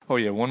Oh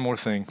yeah, one more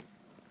thing.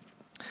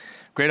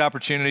 Great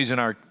opportunities in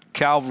our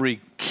Calvary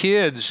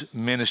Kids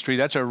Ministry.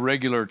 That's our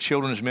regular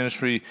children's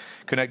ministry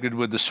connected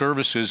with the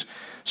services.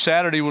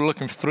 Saturday, we're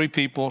looking for 3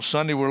 people.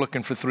 Sunday, we're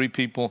looking for 3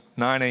 people,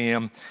 9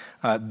 a.m.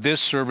 This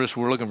service,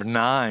 we're looking for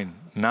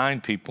nine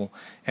people.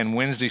 And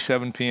Wednesday,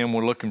 7 p.m.,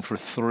 we're looking for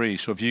 3.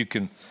 So if you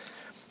can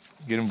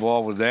get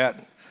involved with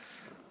that,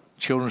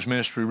 Children's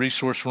Ministry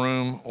Resource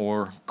Room,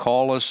 or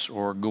call us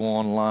or go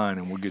online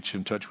and we'll get you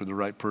in touch with the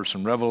right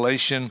person.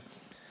 Revelation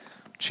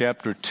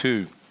chapter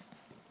 2.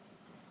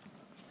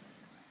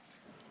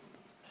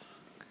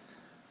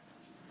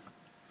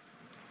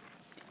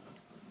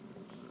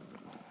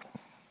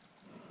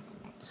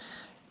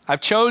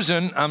 I've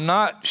chosen, I'm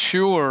not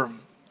sure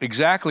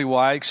exactly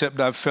why,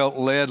 except I've felt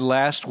led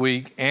last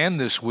week and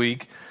this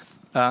week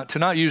to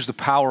not use the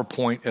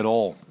PowerPoint at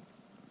all.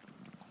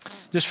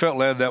 Just felt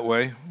led that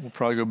way. We'll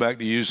probably go back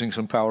to using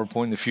some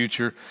PowerPoint in the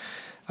future.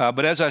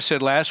 But as I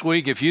said last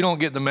week, if you don't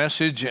get the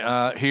message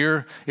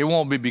here, it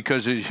won't be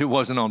because it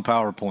wasn't on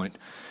PowerPoint.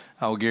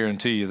 I'll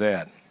guarantee you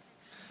that.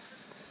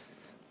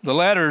 The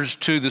letters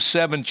to the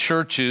 7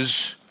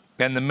 churches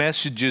and the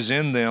messages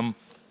in them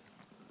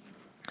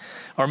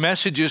are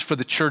messages for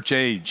the church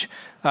age.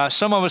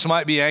 Some of us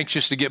might be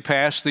anxious to get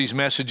past these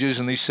messages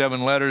and these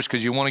 7 letters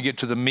because you want to get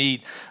to the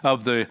meat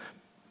of the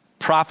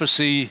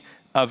prophecy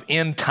of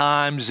end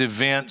times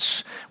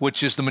events,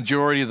 which is the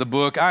majority of the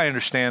book. I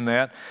understand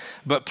that.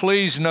 But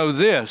please know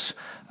this.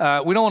 We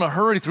don't want to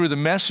hurry through the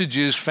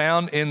messages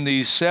found in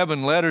these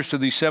 7 letters to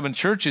these 7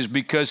 churches,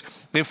 because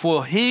if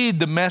we'll heed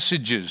the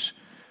messages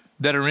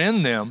that are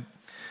in them,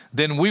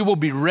 then we will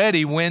be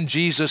ready when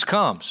Jesus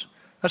comes.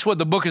 That's what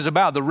the book is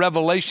about, the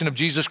revelation of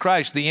Jesus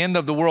Christ, the end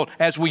of the world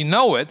as we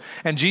know it,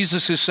 and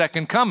Jesus'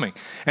 second coming.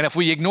 And if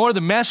we ignore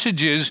the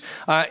messages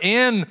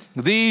in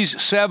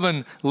these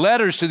 7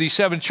 letters to these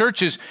 7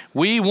 churches,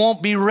 we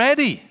won't be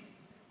ready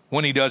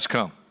when he does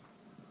come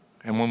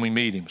and when we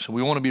meet him. So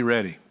we want to be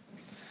ready.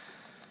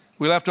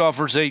 We left off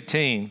verse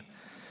 18.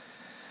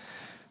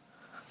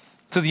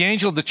 To the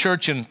angel of the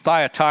church in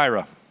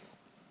Thyatira,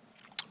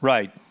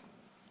 write,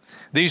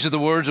 these are the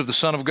words of the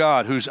Son of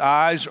God, whose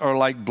eyes are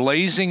like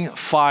blazing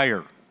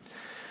fire,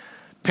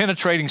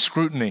 penetrating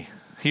scrutiny.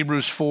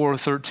 Hebrews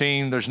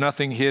 4:13, there's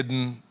nothing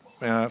hidden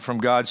from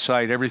God's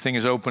sight. Everything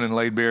is open and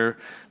laid bare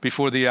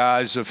before the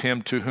eyes of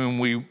him to whom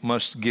we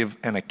must give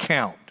an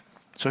account.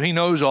 So he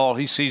knows all,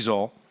 he sees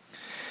all.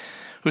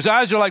 Whose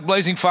eyes are like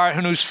blazing fire,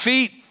 and whose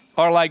feet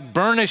are like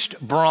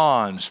burnished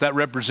bronze. That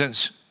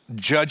represents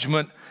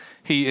judgment.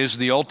 He is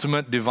the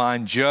ultimate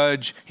divine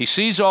judge. He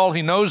sees all,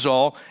 he knows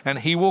all, and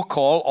he will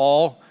call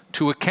all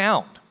to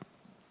account.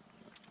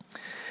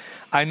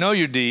 I know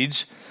your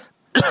deeds,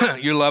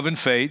 your love and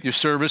faith, your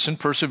service and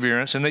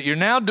perseverance, and that you're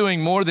now doing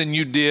more than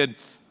you did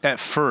at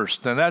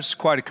first. Now that's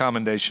quite a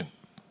commendation.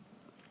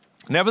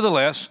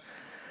 Nevertheless,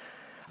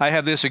 I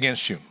have this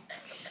against you.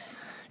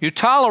 You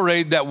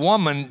tolerate that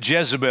woman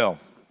Jezebel,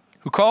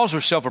 who calls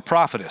herself a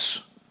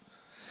prophetess.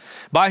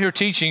 By her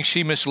teaching,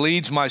 she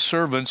misleads my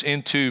servants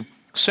into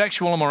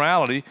sexual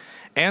immorality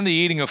and the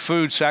eating of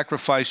food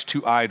sacrificed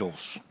to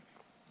idols.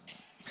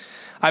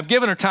 I've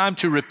given her time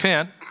to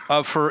repent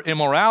of her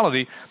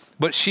immorality,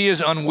 but she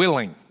is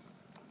unwilling.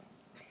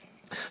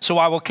 So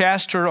I will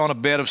cast her on a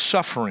bed of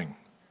suffering.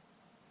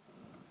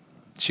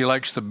 She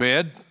likes the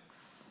bed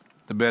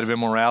of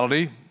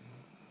immorality.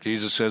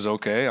 Jesus says,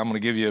 okay, I'm going to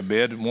give you a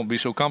bed. It won't be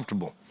so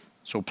comfortable,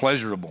 so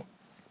pleasurable.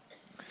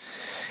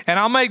 And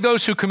I'll make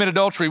those who commit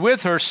adultery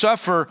with her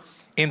suffer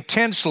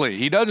intensely.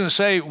 He doesn't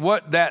say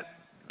what that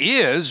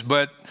is,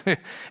 but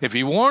if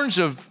he warns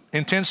of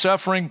intense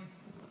suffering,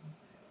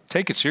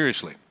 take it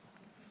seriously.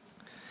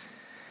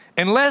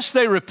 Unless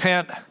they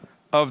repent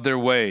of their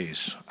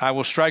ways, I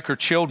will strike her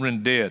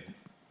children dead.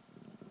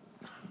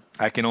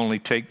 I can only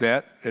take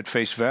that at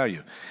face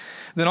value.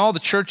 Then all the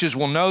churches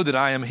will know that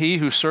I am he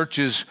who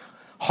searches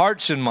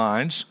hearts and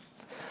minds,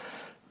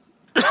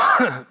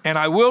 and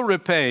I will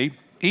repay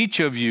each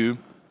of you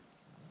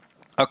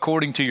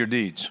according to your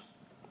deeds.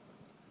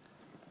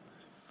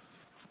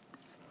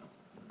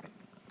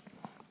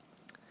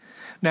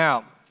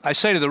 Now, I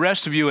say to the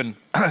rest of you in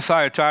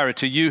Thyatira,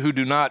 to you who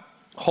do not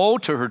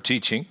hold to her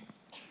teaching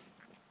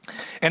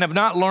and have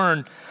not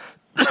learned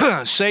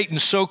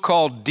Satan's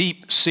so-called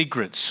deep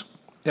secrets,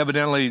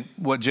 evidently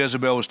what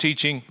Jezebel was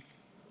teaching,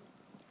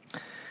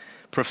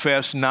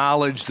 professed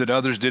knowledge that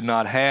others did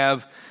not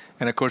have,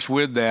 and of course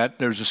with that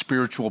there's a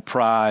spiritual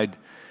pride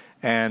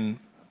and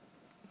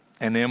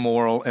an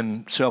immoral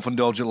and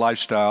self-indulgent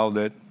lifestyle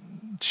that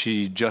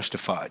she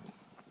justified.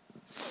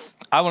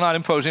 I will not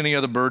impose any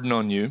other burden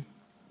on you.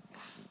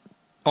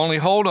 Only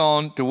hold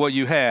on to what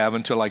you have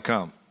until I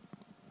come.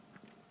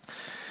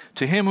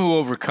 To him who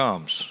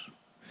overcomes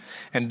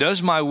and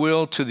does my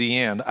will to the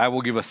end, I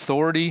will give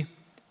authority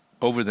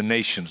over the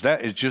nations.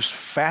 That is just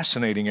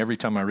fascinating every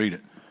time I read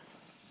it.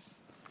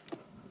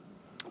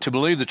 To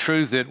believe the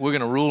truth that we're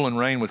going to rule and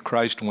reign with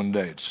Christ one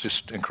day. It's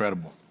just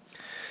incredible.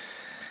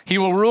 He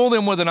will rule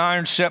them with an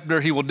iron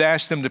scepter. He will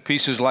dash them to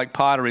pieces like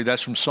pottery.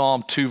 That's from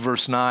Psalm 2,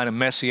 verse 9, a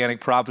messianic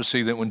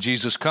prophecy that when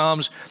Jesus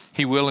comes,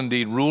 he will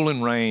indeed rule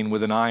and reign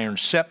with an iron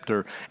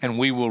scepter, and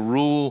we will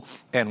rule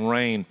and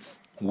reign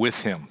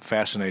with him.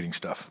 Fascinating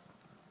stuff.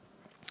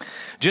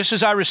 Just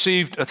as I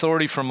received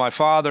authority from my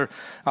Father,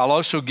 I'll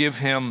also give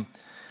him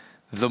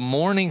the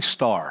morning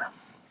star.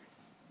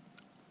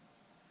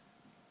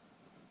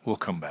 We'll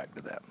come back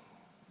to that.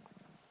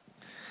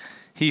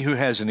 He who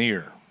has an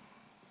ear,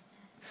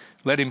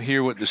 let him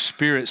hear what the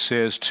Spirit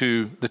says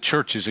to the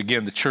churches.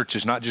 Again, the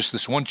churches, not just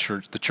this one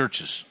church, the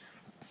churches.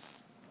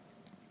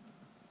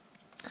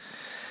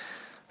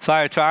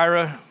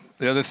 Thyatira,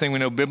 the other thing we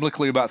know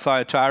biblically about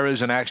Thyatira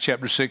is in Acts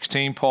chapter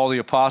 16, Paul the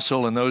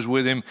apostle and those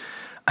with him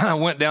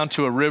went down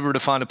to a river to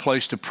find a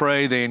place to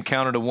pray. They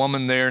encountered a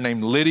woman there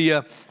named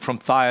Lydia from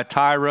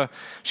Thyatira.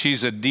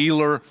 She's a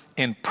dealer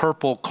in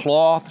purple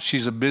cloth.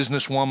 She's a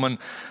businesswoman.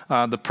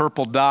 The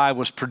purple dye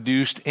was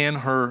produced in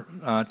her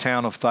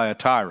town of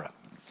Thyatira.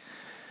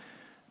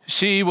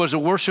 She was a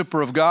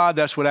worshiper of God.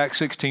 That's what Acts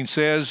 16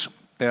 says.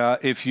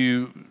 If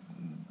you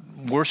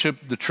worship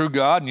the true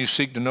God and you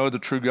seek to know the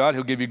true God,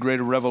 he'll give you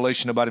greater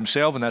revelation about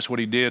himself, and that's what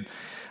he did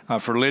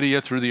for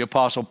Lydia through the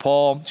Apostle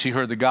Paul. She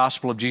heard the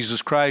gospel of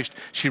Jesus Christ.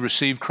 She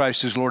received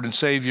Christ as Lord and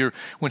Savior.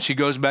 When she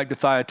goes back to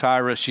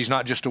Thyatira, she's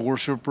not just a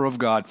worshiper of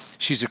God,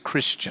 she's a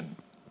Christian.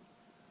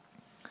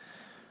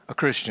 A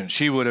Christian.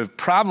 She would have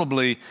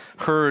probably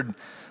heard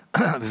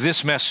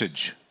this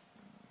message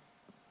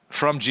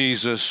from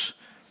Jesus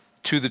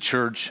to the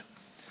church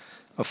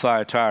of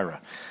Thyatira.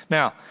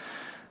 Now,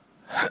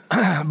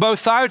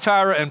 both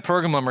Thyatira and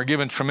Pergamum are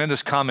given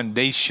tremendous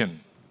commendation,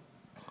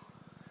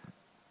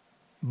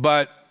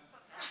 but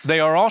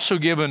they are also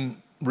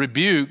given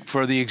rebuke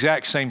for the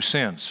exact same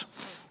sins: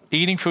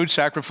 eating food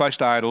sacrificed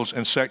to idols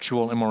and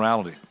sexual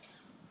immorality.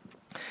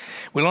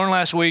 We learned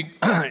last week,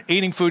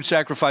 eating food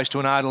sacrificed to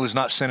an idol is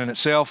not sin in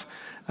itself,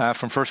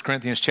 from 1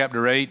 Corinthians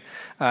chapter 8.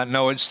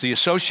 No, it's the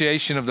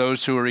association of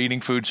those who are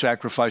eating food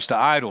sacrificed to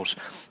idols.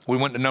 We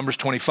went to Numbers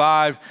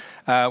 25.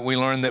 We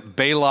learned that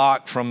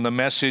Balak, from the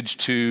message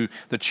to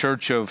the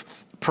church of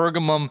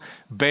Pergamum,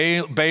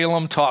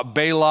 Balaam taught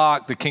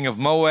Balak, the king of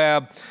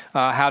Moab,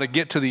 how to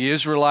get to the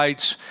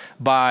Israelites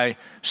by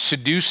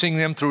seducing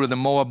them through the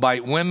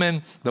Moabite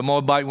women. The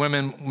Moabite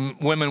women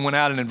went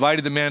out and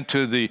invited the men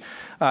to the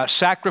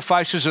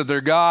sacrifices of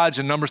their gods.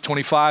 In Numbers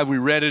 25, we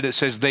read it. It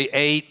says they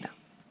ate,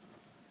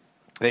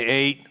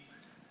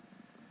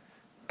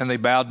 and they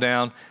bowed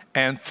down.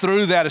 And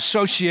through that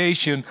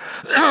association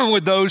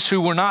with those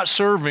who were not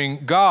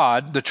serving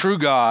God, the true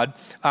God,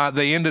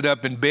 they ended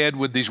up in bed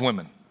with these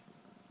women.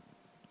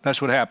 That's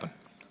what happened.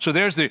 So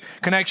there's the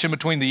connection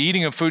between the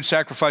eating of food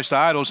sacrificed to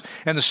idols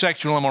and the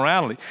sexual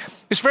immorality.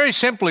 It's very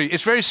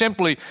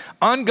simply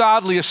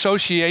ungodly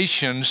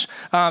associations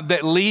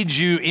that lead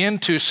you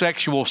into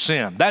sexual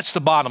sin. That's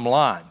the bottom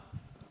line.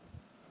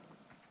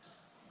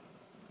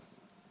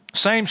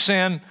 Same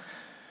sin,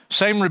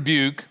 same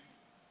rebuke,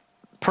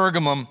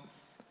 Pergamum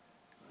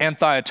and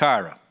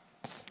Thyatira,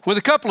 with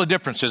a couple of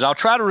differences. I'll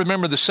try to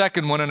remember the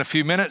second one in a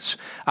few minutes.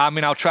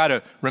 I'll try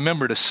to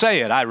remember to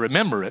say it. I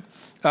remember it.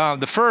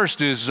 The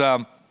first is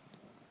the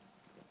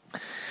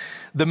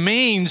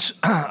means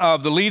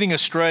of the leading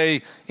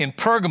astray in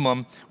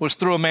Pergamum was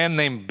through a man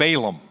named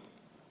Balaam.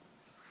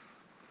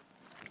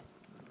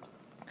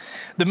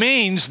 The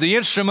means, the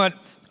instrument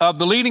of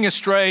the leading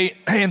astray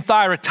in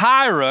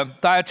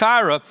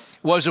Thyatira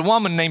was a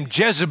woman named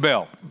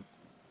Jezebel.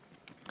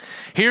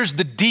 Here's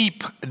the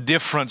deep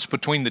difference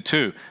between the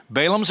two.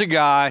 Balaam's a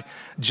guy,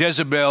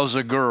 Jezebel's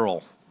a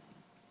girl.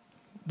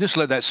 Just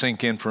let that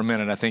sink in for a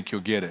minute. I think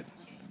you'll get it.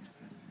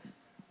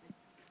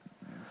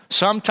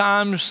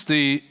 Sometimes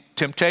the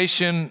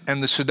temptation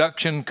and the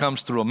seduction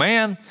comes through a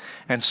man,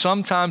 and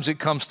sometimes it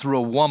comes through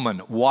a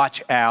woman.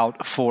 Watch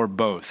out for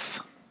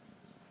both.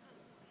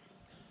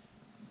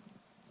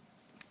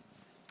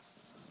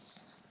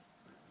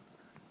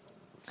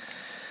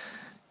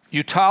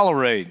 You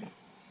tolerate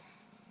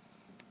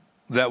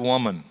that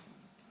woman,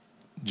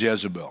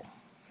 Jezebel.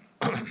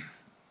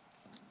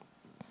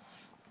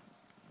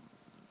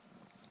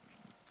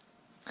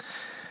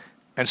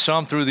 And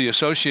some, through the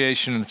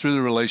association and through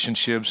the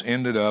relationships,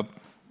 ended up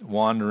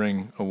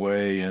wandering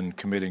away and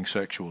committing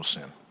sexual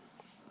sin.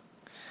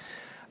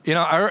 You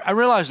know, I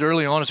realized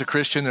early on as a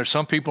Christian, there's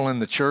some people in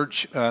the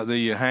church that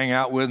you hang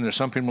out with, and there's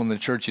some people in the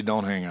church you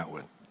don't hang out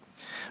with.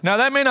 Now,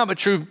 that may not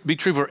be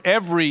true for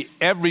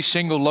every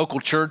single local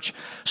church.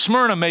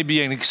 Smyrna may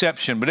be an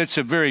exception, but it's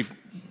a very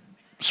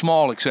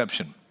small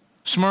exception.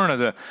 Smyrna,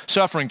 the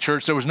suffering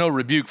church, there was no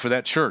rebuke for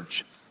that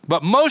church.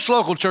 But most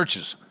local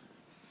churches,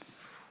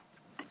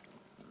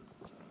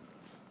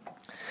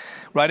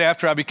 right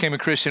after I became a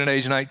Christian at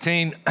age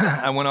 19,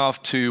 I went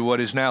off to what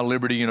is now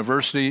Liberty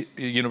University.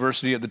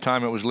 University at the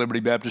time, it was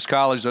Liberty Baptist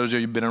College. Those of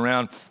you who've been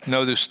around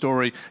know this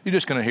story. You're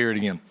just going to hear it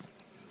again,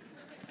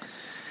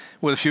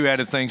 with a few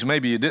added things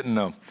maybe you didn't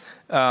know.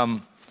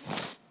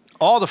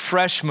 All the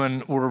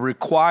freshmen were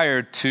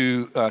required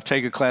to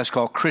take a class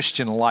called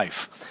Christian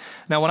Life.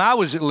 Now, when I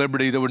was at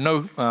Liberty, there were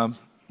no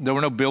there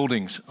were no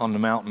buildings on the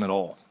mountain at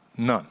all,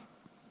 none.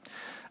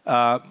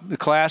 The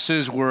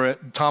classes were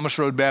at Thomas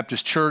Road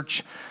Baptist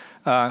Church.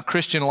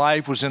 Christian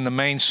Life was in the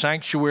main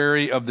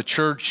sanctuary of the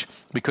church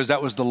because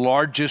that was the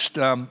largest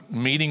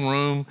meeting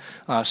room,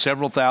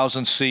 several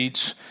thousand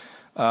seats.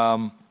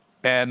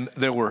 And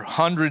there were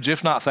hundreds,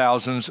 if not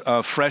thousands,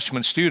 of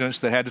freshman students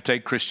that had to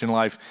take Christian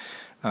Life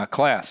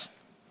class.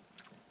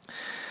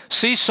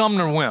 C.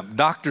 Sumner Wimp,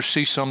 Dr.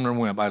 C. Sumner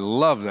Wimp. I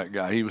love that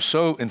guy. He was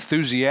so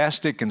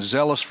enthusiastic and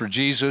zealous for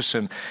Jesus,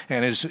 and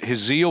his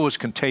zeal was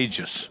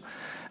contagious.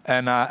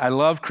 And I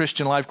loved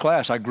Christian Life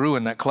class. I grew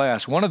in that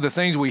class. One of the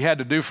things we had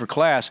to do for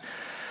class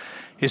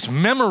is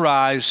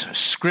memorize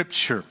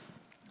Scripture.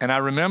 And I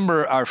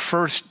remember our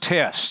first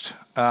test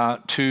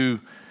to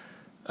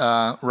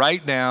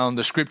write down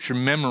the Scripture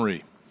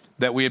memory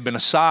that we had been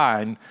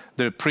assigned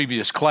the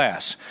previous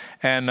class.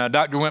 And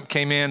Dr. Wimp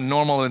came in,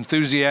 normal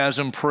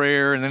enthusiasm,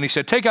 prayer, and then he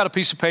said, take out a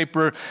piece of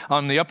paper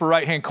on the upper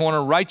right-hand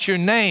corner, write your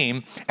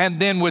name, and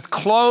then with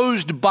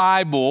closed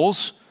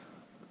Bibles,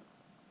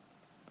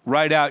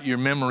 write out your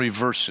memory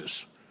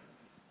verses.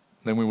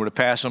 Then we were to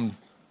pass them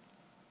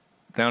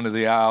down to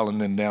the aisle and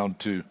then down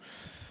to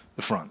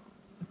the front.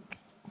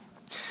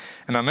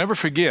 And I'll never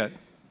forget,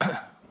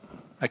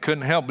 I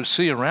couldn't help but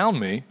see around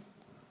me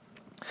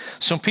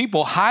some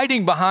people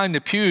hiding behind the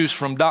pews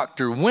from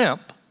Dr.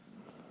 Wimp,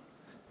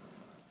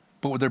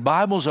 but with their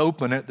Bibles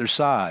open at their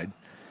side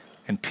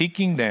and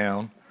peeking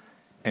down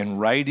and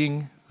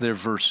writing their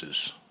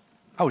verses.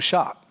 I was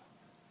shocked.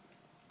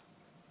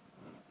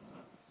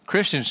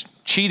 Christians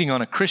cheating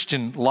on a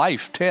Christian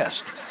Life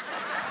test.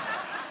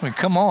 I mean,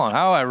 come on,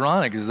 how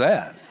ironic is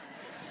that?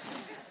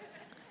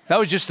 That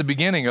was just the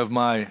beginning of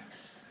my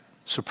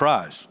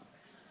surprise.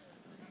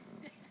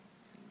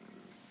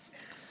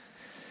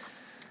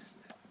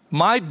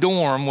 My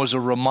dorm was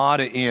a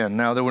Ramada Inn.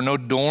 Now, there were no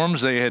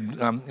dorms. They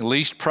had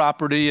leased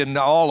property and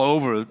all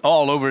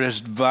over,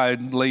 as my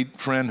late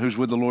friend who's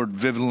with the Lord,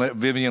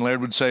 Vivian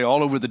Laird, would say,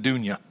 all over the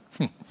dunya.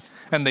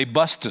 And they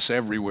bust us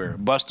everywhere,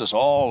 bust us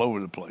all over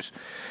the place.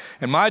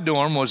 And my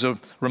dorm was a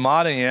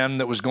Ramada Inn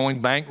that was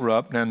going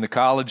bankrupt, and the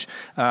college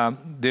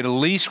did a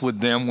lease with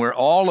them where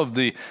all of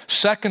the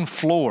second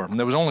floor, and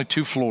there was only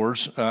 2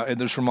 floors at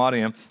this Ramada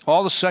Inn,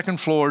 all the second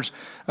floors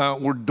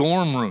were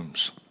dorm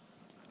rooms.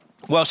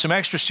 Well, some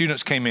extra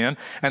students came in,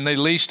 and they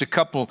leased a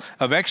couple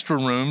of extra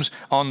rooms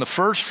on the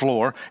first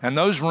floor, and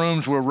those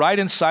rooms were right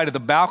inside of the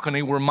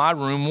balcony where my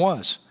room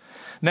was.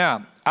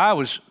 Now, I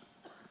was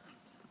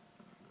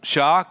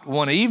shocked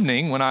one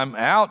evening when I'm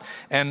out,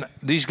 and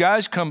these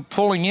guys come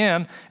pulling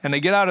in, and they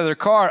get out of their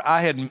car.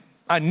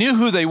 I knew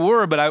who they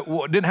were, but I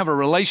didn't have a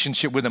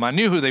relationship with them. I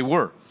knew who they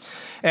were.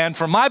 And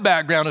from my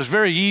background, it was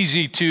very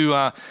easy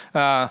to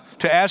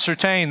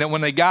ascertain that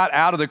when they got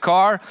out of the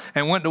car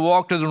and went to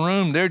walk to the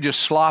room, they're just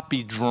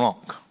sloppy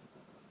drunk.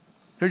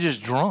 They're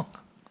just drunk.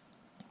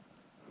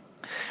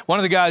 One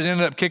of the guys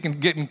ended up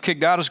getting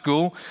kicked out of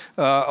school.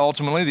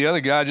 Ultimately, the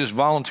other guy just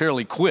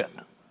voluntarily quit.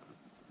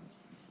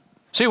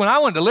 See, when I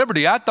went to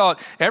Liberty, I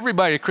thought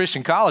everybody at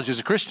Christian college is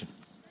a Christian.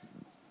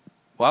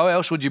 Why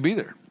else would you be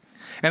there?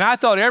 And I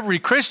thought every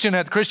Christian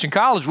at the Christian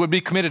college would be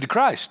committed to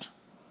Christ.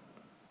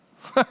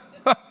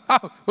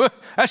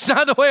 That's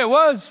not the way it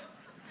was.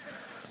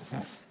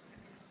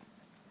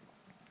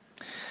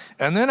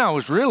 And then I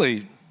was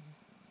really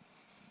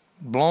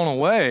blown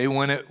away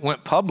when it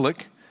went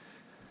public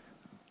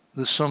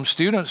that some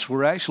students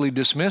were actually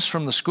dismissed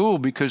from the school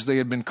because they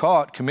had been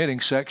caught committing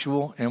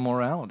sexual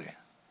immorality.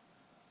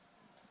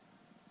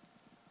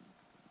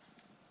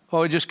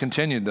 Oh, it just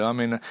continued, though. I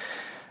mean,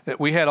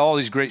 we had all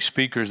these great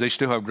speakers. They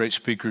still have great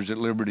speakers at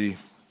Liberty.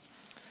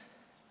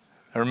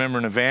 I remember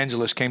an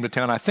evangelist came to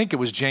town. I think it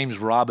was James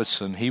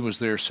Robinson. He was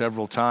there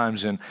several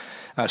times in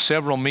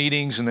several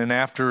meetings. And then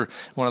after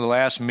one of the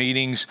last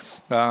meetings,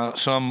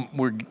 some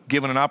were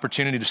given an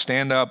opportunity to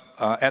stand up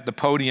at the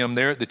podium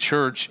there at the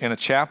church in a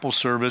chapel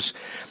service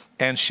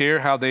and share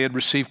how they had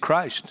received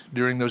Christ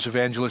during those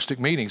evangelistic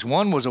meetings.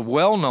 One was a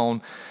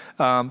well-known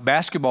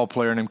basketball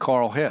player named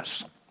Carl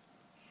Hess.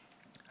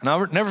 And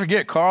I'll never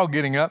forget Carl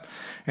getting up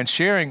and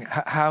sharing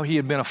how he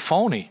had been a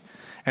phony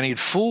and he had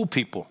fooled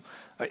people,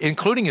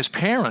 including his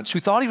parents, who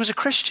thought he was a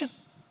Christian.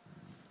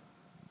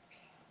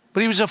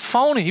 But he was a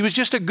phony. He was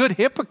just a good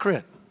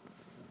hypocrite.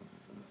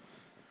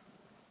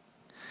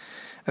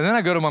 And then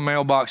I go to my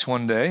mailbox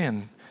one day,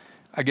 and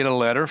I get a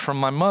letter from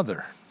my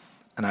mother.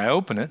 And I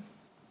open it,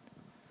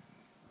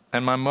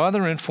 and my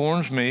mother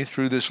informs me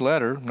through this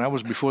letter, and that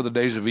was before the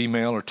days of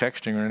email or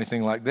texting or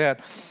anything like that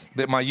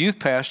my youth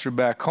pastor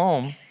back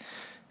home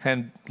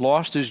had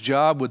lost his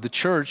job with the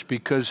church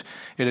because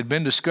it had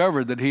been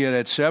discovered that he had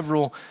had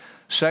several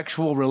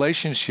sexual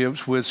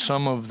relationships with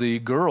some of the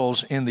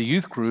girls in the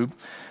youth group,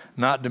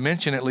 not to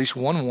mention at least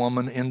one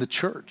woman in the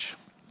church.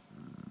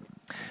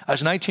 I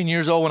was 19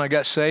 years old when I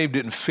got saved,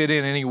 didn't fit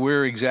in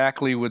anywhere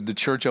exactly with the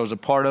church I was a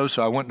part of,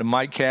 so I went to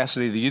Mike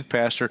Cassidy, the youth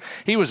pastor.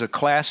 He was a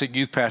classic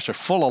youth pastor,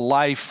 full of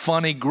life,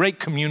 funny, great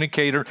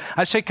communicator.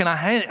 I said, can I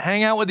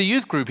hang out with the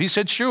youth group? He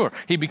said, sure.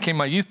 He became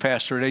my youth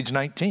pastor at age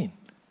 19.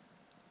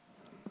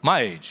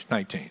 My age,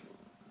 19.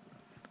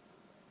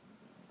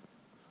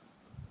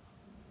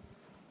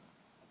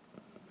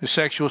 His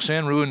sexual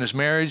sin ruined his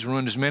marriage,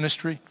 ruined his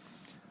ministry.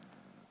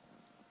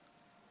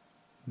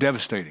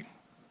 Devastating.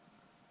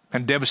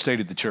 And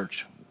devastated the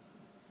church.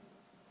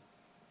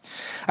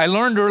 I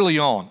learned early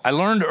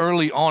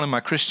on in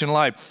my Christian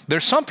life,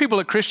 there's some people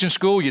at Christian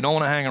school you don't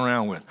want to hang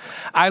around with.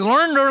 I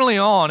learned early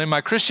on in my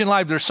Christian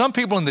life, there's some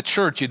people in the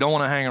church you don't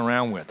want to hang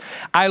around with.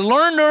 I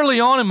learned early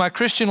on in my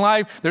Christian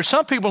life, there's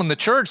some people in the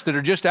church that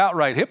are just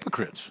outright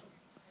hypocrites.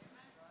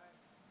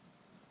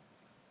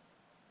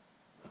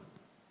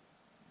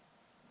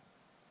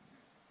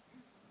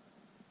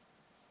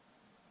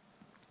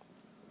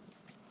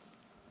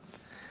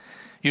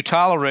 You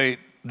tolerate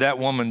that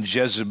woman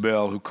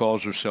Jezebel who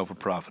calls herself a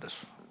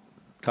prophetess.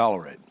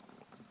 Tolerate.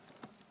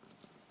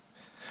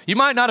 You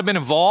might not have been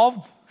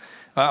involved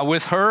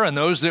with her and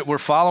those that were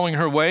following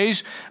her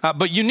ways,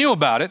 but you knew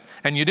about it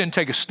and you didn't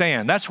take a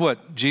stand. That's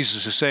what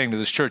Jesus is saying to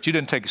this church. You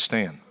didn't take a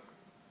stand.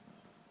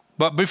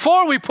 But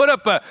before we put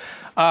up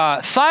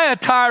a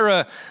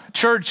Thyatira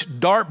church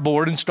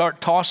dartboard and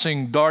start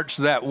tossing darts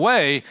that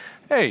way,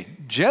 hey,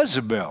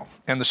 Jezebel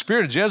and the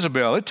spirit of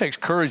Jezebel, it takes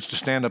courage to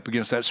stand up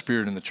against that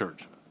spirit in the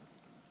church.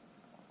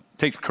 It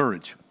takes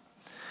courage.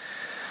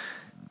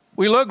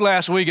 We looked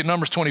last week at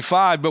Numbers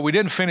 25, but we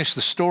didn't finish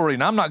the story,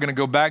 and I'm not going to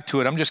go back to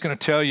it. I'm just going to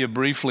tell you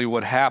briefly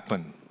what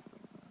happened.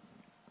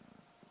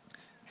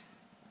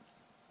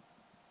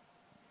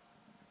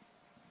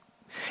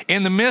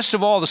 In the midst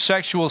of all the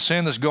sexual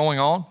sin that's going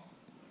on,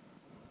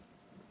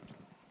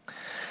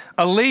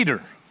 a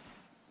leader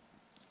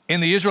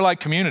in the Israelite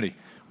community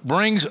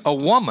brings a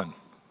woman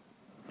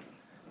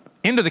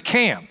into the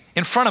camp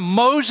in front of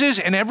Moses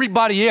and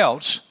everybody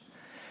else,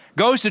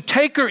 goes to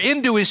take her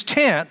into his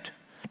tent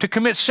to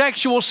commit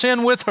sexual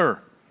sin with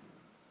her.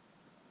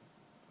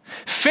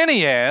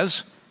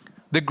 Phinehas,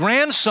 the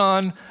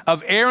grandson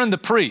of Aaron the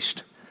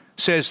priest,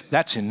 says,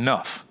 that's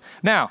enough.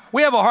 Now,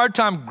 we have a hard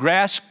time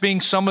grasping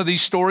some of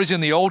these stories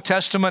in the Old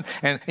Testament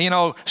and,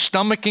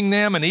 stomaching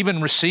them and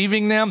even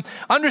receiving them.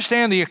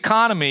 Understand the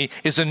economy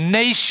is a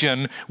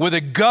nation with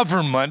a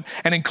government,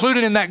 and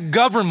included in that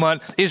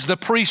government is the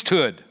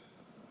priesthood.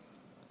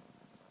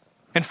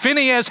 And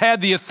Phinehas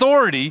had the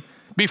authority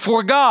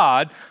before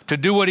God to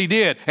do what he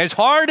did. As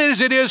hard as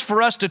it is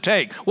for us to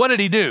take, what did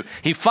he do?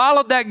 He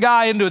followed that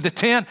guy into the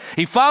tent.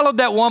 He followed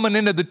that woman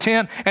into the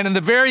tent. And in the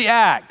very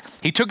act,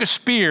 he took a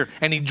spear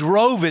and he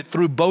drove it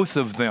through both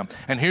of them.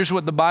 And here's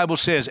what the Bible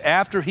says.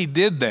 After he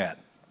did that,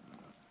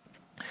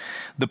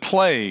 the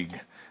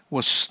plague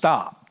was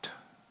stopped.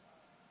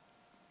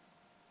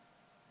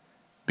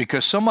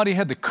 Because somebody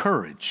had the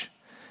courage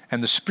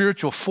and the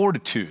spiritual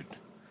fortitude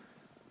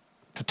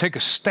to take a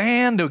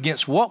stand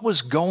against what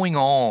was going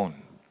on.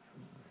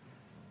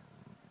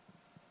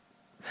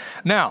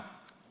 Now,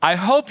 I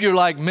hope you're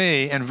like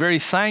me and very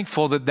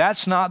thankful that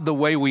that's not the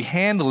way we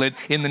handle it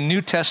in the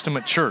New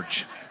Testament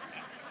church.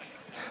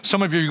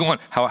 Some of you are going,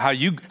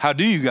 how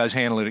do you guys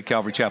handle it at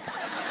Calvary Chapel?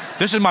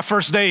 This is my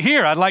first day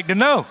here. I'd like to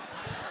know.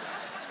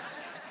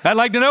 I'd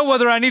like to know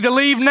whether I need to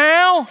leave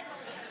now.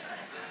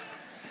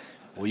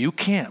 Well, you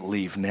can't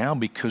leave now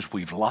because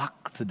we've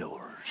locked the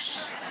doors.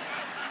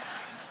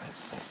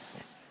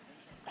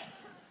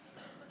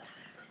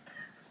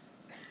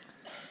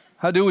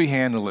 How do we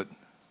handle it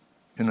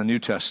in the New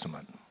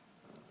Testament?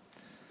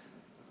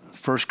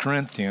 1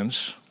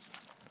 Corinthians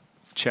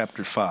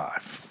chapter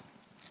 5.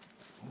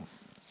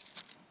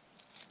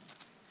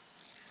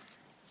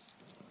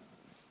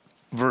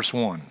 Verse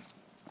 1.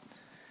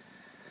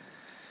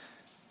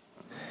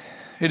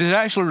 It is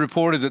actually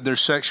reported that there's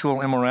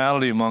sexual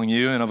immorality among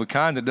you, and of a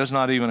kind that does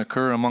not even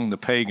occur among the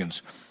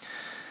pagans.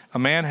 A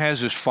man has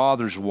his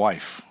father's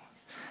wife,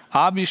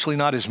 obviously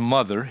not his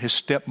mother, his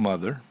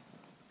stepmother,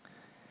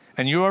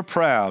 and you are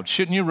proud.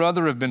 Shouldn't you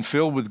rather have been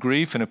filled with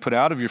grief and have put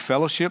out of your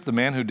fellowship the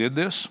man who did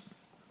this?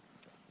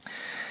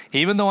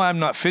 Even though I am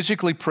not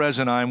physically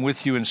present, I am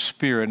with you in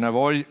spirit, and I've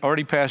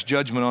already passed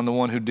judgment on the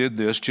one who did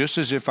this, just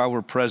as if I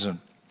were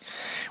present.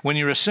 When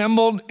you're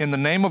assembled in the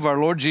name of our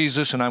Lord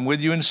Jesus, and I'm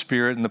with you in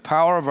spirit, and the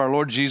power of our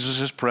Lord Jesus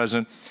is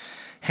present,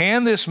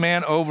 hand this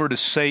man over to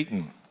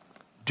Satan.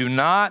 Do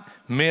not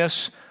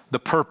miss the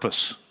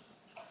purpose.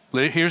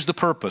 Here's the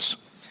purpose.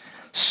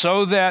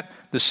 So that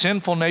the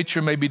sinful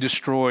nature may be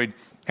destroyed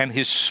and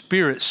his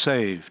spirit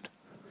saved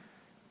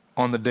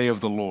on the day of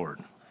the Lord.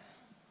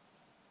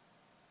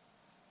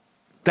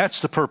 That's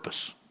the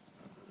purpose.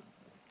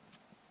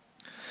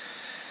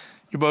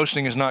 Your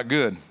boasting is not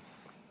good.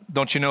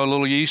 Don't you know a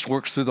little yeast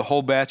works through the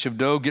whole batch of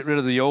dough? Get rid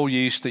of the old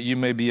yeast that you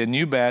may be a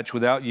new batch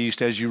without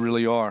yeast as you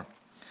really are.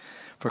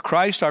 For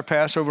Christ, our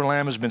Passover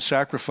lamb, has been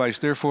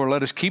sacrificed. Therefore,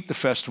 let us keep the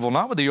festival,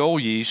 not with the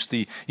old yeast,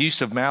 the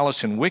yeast of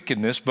malice and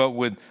wickedness, but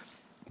with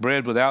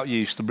bread without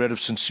yeast, the bread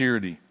of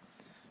sincerity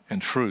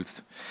and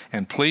truth.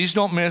 And please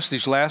don't miss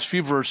these last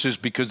few verses,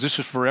 because this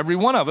is for every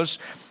one of us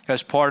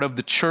as part of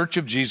the church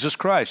of Jesus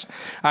Christ.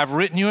 I've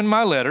written you in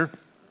my letter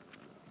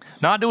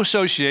not to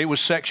associate with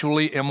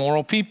sexually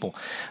immoral people.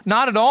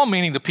 Not at all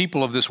meaning the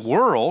people of this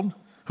world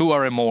who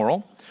are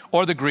immoral,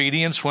 or the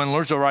greedy and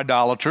swindlers or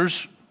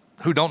idolaters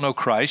who don't know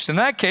Christ. In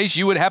that case,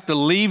 you would have to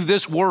leave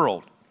this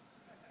world.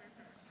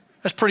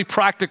 That's pretty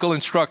practical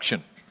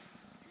instruction.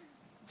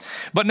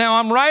 But now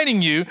I'm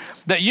writing you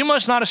that you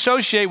must not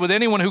associate with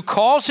anyone who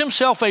calls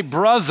himself a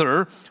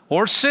brother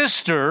or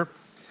sister,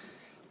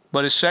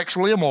 but is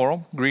sexually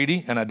immoral,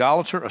 greedy, an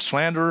idolater, a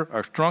slanderer,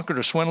 a drunkard,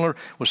 a swindler.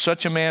 With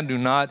such a man, do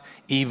not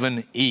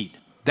even eat.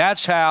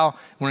 That's how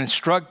we're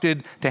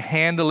instructed to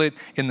handle it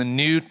in the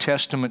New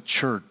Testament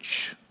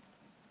church.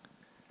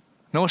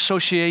 No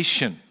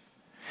association.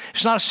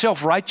 It's not a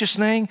self-righteous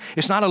thing.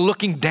 It's not a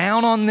looking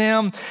down on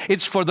them.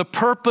 It's for the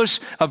purpose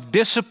of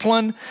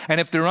discipline. And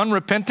if they're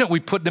unrepentant, we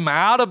put them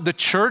out of the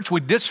church.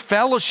 We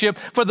disfellowship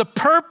for the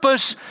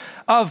purpose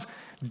of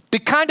the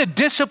kind of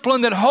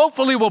discipline that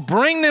hopefully will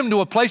bring them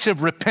to a place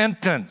of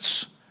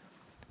repentance.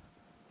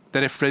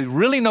 That if they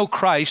really know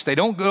Christ, they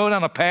don't go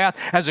down a path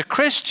as a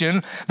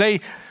Christian, they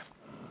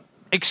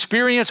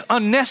experience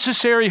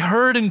unnecessary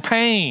hurt and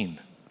pain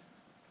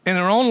in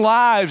their own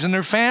lives and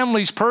their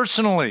families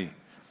personally.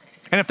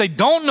 And if they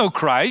don't know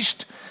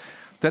Christ,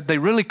 that they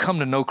really come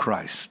to know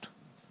Christ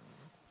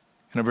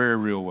in a very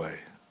real way.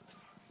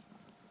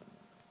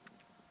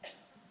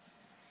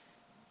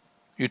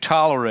 You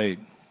tolerate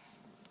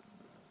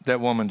that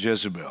woman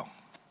Jezebel.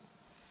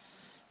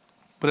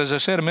 But as I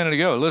said a minute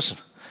ago, listen,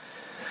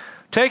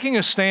 taking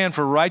a stand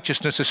for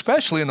righteousness,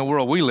 especially in the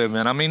world we live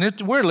in, I mean,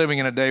 we're living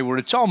in a day where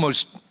it's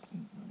almost,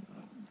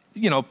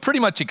 pretty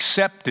much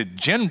accepted,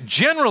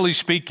 generally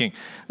speaking,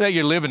 that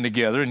you're living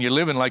together and you're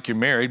living like you're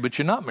married, but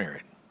you're not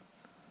married.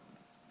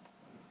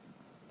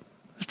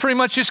 It's pretty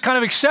much just kind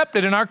of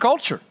accepted in our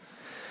culture.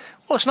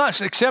 Well, it's not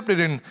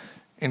accepted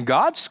in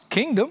God's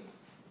kingdom.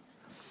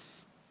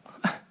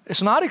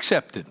 It's not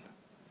accepted.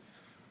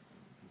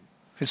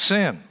 It's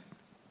sin.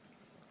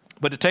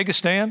 But to take a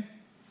stand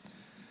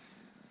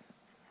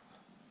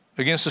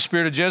against the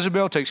spirit of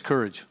Jezebel takes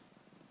courage.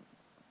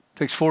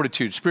 Takes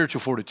fortitude, spiritual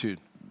fortitude.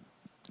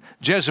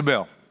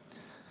 Jezebel.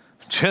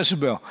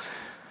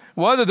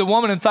 Whether the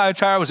woman in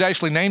Thyatira was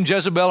actually named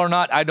Jezebel or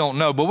not, I don't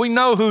know. But we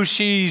know who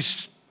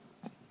she's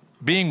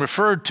being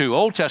referred to,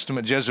 Old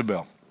Testament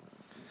Jezebel.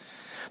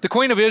 The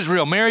queen of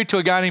Israel, married to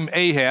a guy named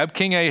Ahab,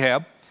 King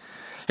Ahab.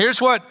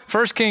 Here's what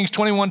 1 Kings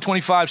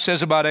 21:25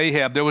 says about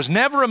Ahab. There was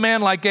never a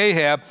man like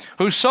Ahab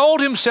who sold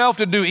himself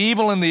to do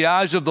evil in the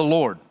eyes of the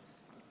Lord.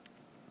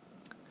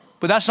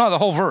 But that's not the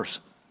whole verse.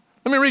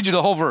 Let me read you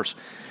the whole verse.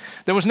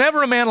 There was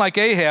never a man like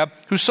Ahab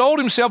who sold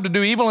himself to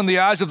do evil in the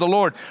eyes of the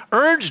Lord,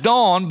 urged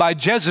on by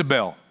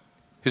Jezebel,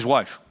 his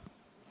wife.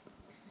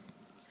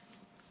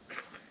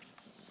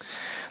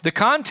 The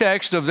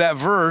context of that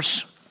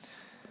verse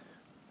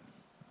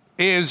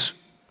is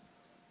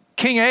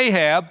King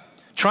Ahab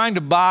trying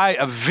to buy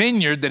a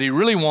vineyard that he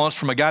really wants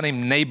from a guy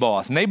named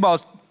Naboth.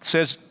 Naboth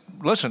says,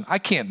 listen, I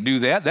can't do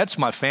that. That's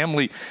my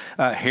family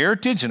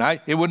heritage, and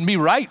it wouldn't be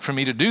right for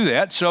me to do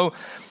that. So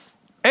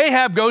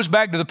Ahab goes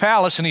back to the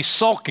palace, and he's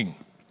sulking.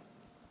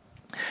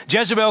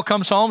 Jezebel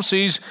comes home,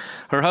 sees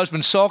her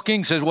husband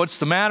sulking, says, what's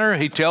the matter?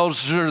 He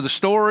tells her the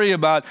story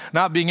about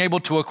not being able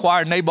to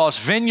acquire Naboth's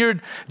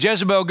vineyard.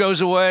 Jezebel goes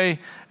away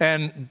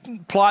and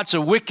plots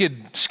a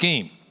wicked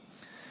scheme.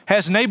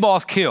 Has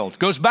Naboth killed.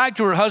 Goes back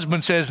to her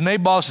husband, says,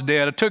 Naboth's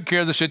dead. I took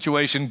care of the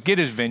situation. Get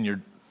his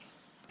vineyard.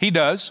 He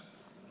does.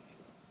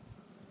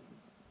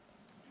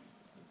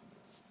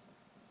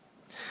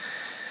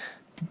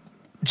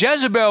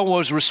 Jezebel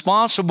was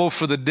responsible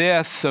for the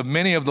death of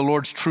many of the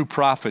Lord's true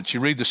prophets.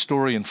 You read the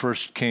story in 1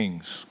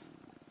 Kings.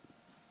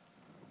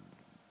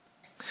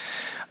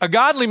 A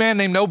godly man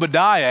named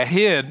Obadiah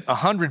hid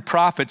 100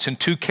 prophets in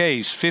 2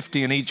 caves,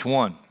 50 in each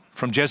one,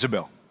 from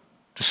Jezebel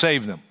to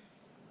save them.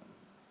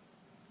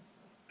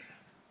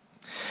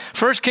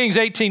 1 Kings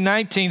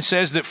 18:19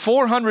 says that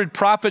 400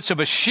 prophets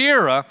of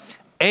Asherah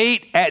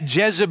ate at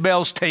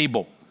Jezebel's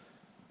table.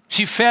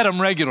 She fed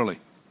them regularly.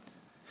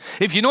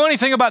 If you know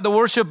anything about the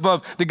worship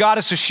of the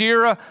goddess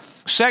Asherah,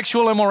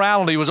 sexual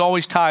immorality was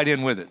always tied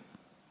in with it.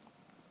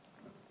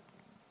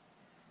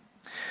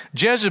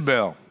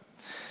 Jezebel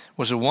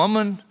was a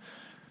woman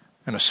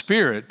and a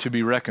spirit to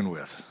be reckoned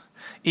with.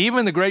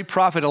 Even the great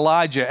prophet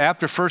Elijah,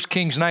 after 1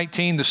 Kings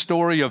 19, the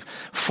story of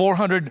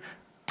 400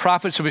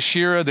 prophets of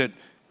Asherah that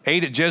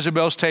ate at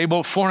Jezebel's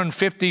table,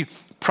 450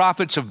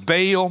 prophets of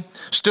Baal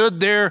stood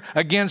there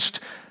against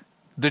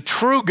the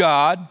true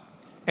God.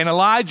 And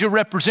Elijah,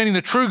 representing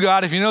the true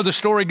God, if you know the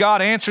story,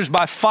 God answers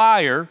by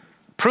fire,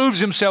 proves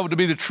himself to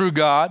be the true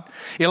God.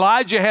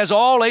 Elijah has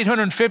all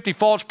 850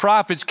 false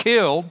prophets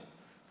killed.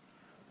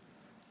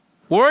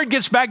 Word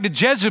gets back to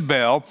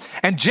Jezebel,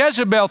 and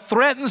Jezebel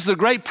threatens the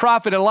great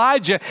prophet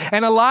Elijah,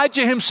 and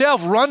Elijah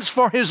himself runs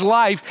for his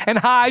life and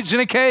hides in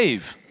a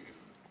cave.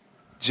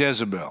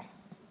 Jezebel.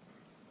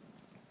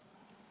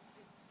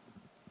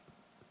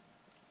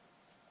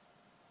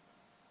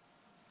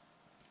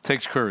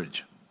 Takes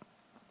courage.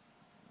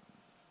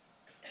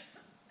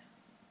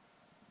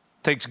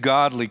 Takes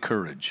godly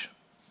courage.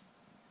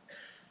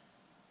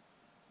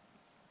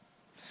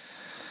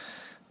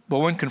 But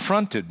when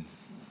confronted,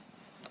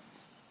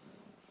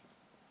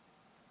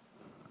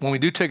 when we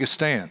do take a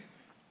stand,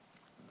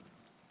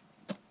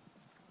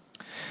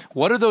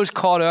 what are those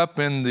caught up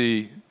in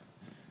the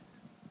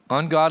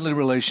ungodly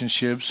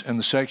relationships and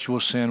the sexual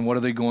sin, what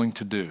are they going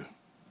to do?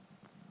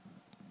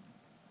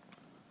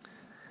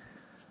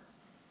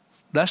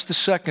 That's the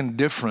second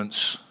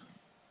difference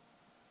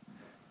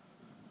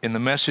in the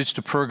message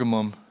to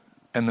Pergamum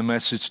and the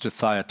message to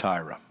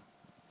Thyatira.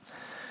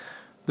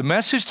 The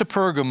message to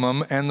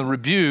Pergamum and the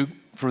rebuke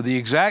for the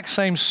exact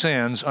same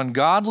sins,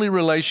 ungodly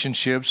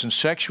relationships and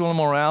sexual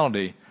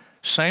immorality,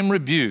 same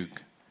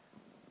rebuke.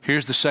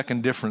 Here's the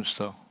second difference,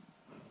 though.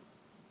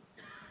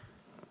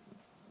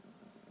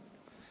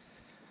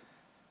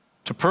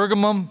 To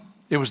Pergamum,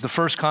 it was the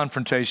first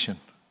confrontation.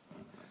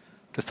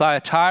 To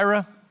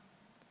Thyatira,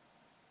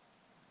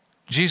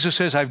 Jesus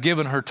says, I've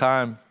given her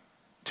time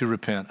to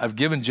repent. I've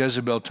given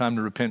Jezebel time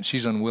to repent.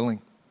 She's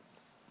unwilling.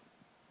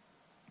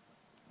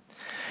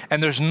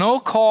 And there's no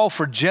call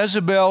for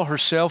Jezebel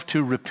herself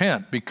to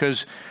repent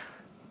because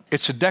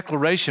it's a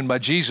declaration by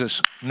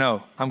Jesus,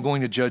 no, I'm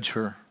going to judge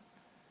her.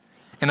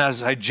 And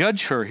as I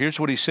judge her, here's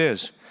what he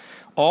says.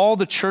 All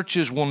the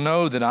churches will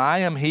know that I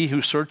am he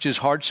who searches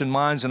hearts and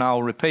minds, and I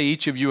will repay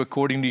each of you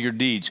according to your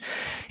deeds.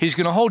 He's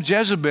going to hold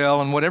Jezebel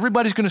and what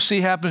everybody's going to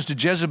see happens to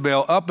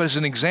Jezebel up as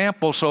an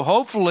example. So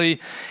hopefully,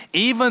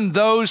 even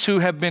those who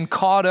have been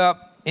caught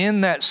up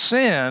in that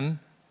sin,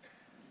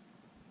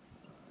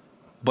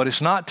 but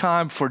it's not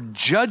time for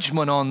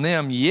judgment on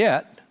them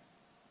yet,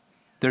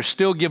 they're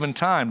still given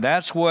time.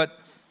 That's what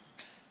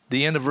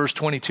the end of verse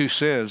 22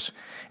 says.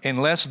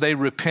 Unless they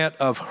repent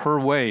of her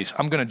ways.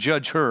 I'm going to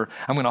judge her.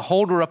 I'm going to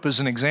hold her up as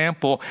an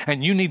example,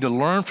 and you need to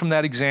learn from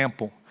that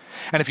example.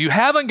 And if you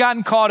haven't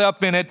gotten caught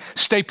up in it,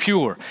 stay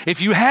pure. If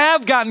you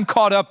have gotten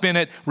caught up in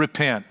it,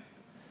 repent,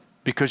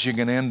 because you're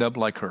going to end up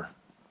like her.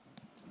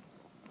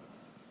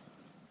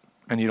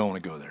 And you don't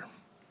want to go there.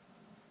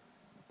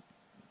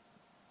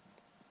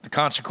 The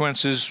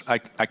consequences, I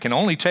can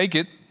only take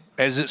it,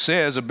 as it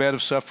says, a bed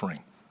of suffering.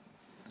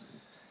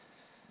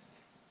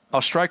 I'll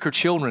strike her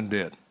children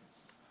dead.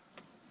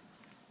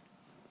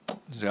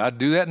 I'd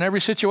do that in every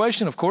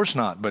situation? Of course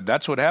not, but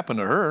that's what happened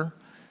to her.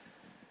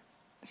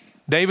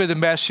 David and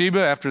Bathsheba,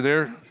 after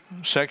their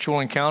sexual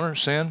encounter,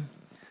 sin,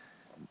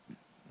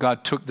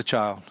 God took the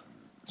child.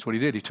 That's what he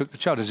did. He took the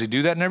child. Does he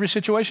do that in every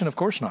situation? Of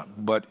course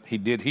not. But he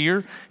did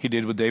here. He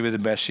did with David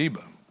and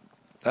Bathsheba.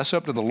 That's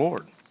up to the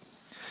Lord.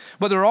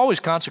 But there are always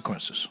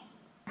consequences.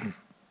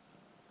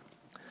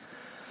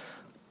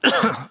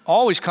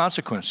 Always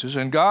consequences.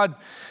 And God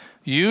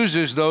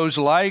uses those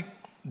like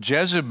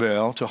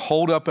Jezebel to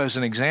hold up as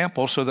an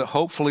example so that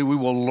hopefully we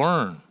will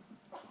learn.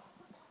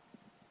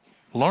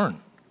 Learn.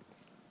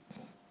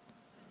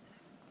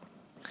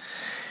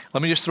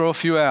 Let me just throw a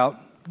few out.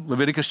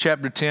 Leviticus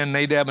chapter 10,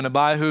 Nadab and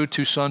Abihu,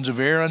 two sons of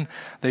Aaron,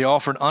 they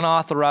offered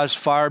unauthorized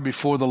fire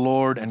before the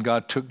Lord, and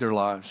God took their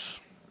lives.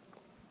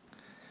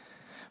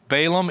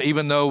 Balaam,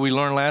 even though we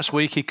learned last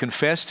week, he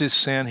confessed his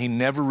sin, he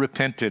never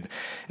repented.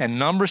 And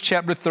Numbers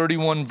chapter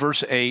 31,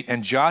 verse 8,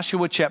 and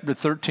Joshua chapter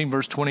 13,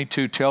 verse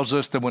 22 tells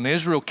us that when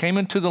Israel came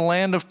into the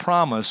land of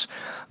promise,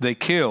 they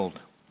killed,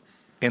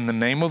 in the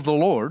name of the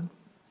Lord,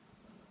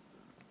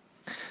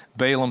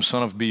 Balaam,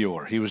 son of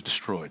Beor. He was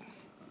destroyed.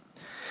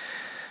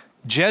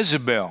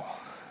 Jezebel,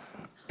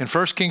 in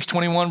 1 Kings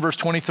 21, verse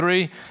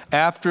 23,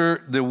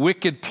 after the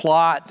wicked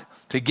plot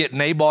to get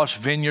Naboth's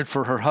vineyard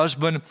for her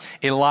husband,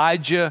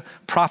 Elijah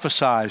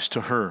prophesies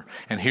to her.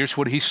 And here's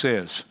what he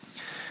says.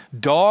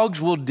 Dogs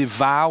will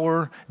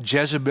devour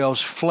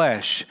Jezebel's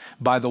flesh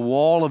by the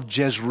wall of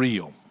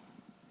Jezreel.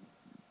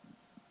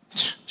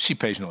 She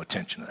pays no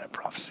attention to that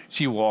prophecy.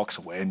 She walks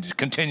away and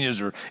continues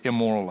her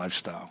immoral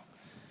lifestyle.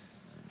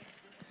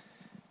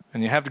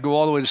 And you have to go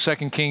all the way to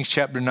 2 Kings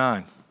chapter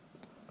 9.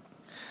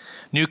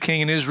 New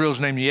king in Israel is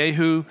named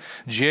Jehu.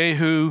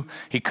 Jehu,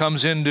 he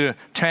comes into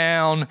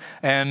town,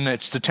 and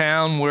it's the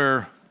town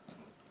where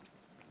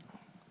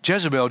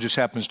Jezebel just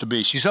happens to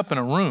be. She's up in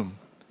a room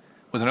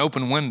with an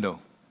open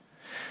window.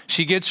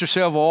 She gets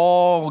herself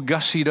all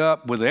gussied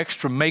up with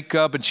extra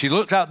makeup, and she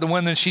looks out the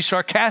window and she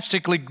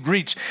sarcastically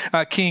greets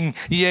King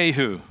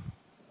Jehu.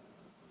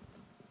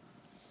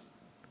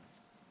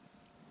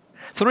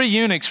 3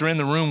 eunuchs are in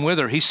the room with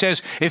her. He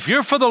says, if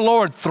you're for the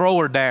Lord, throw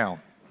her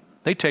down.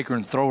 They take her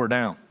and throw her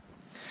down.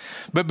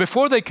 But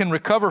before they can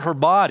recover her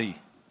body,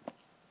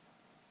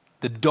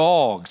 the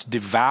dogs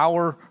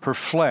devour her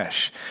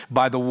flesh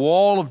by the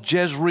wall of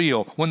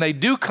Jezreel. When they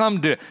do come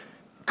to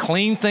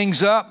clean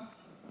things up,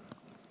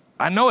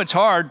 I know it's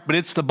hard, but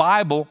it's the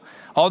Bible.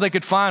 All they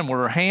could find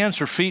were her hands,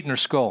 her feet, and her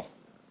skull.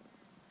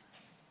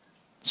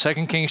 2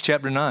 Kings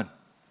chapter 9.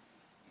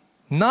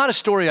 Not a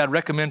story I'd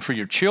recommend for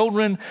your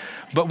children,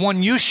 but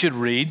one you should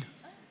read.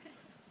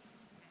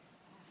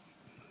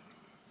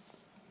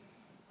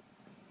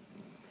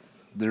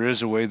 There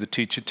is a way to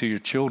teach it to your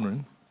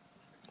children.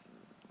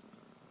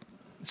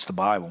 It's the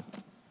Bible.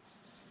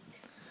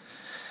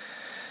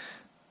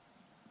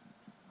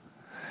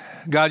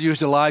 God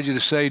used Elijah to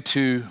say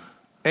to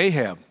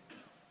Ahab,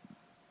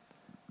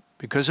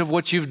 because of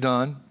what you've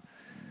done,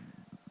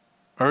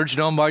 urged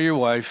on by your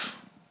wife,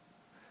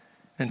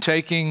 and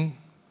taking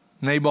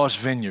Naboth's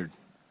vineyard,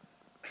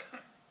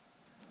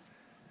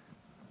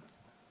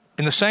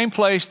 in the same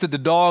place that the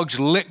dogs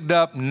licked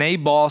up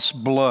Naboth's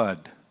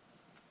blood,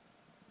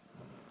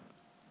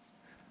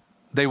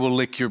 they will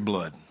lick your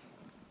blood.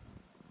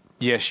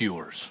 Yes,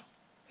 yours.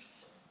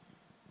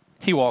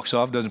 He walks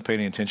off, doesn't pay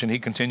any attention. He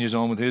continues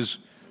on with his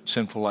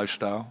sinful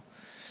lifestyle.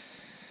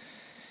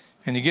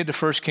 And you get to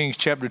 1 Kings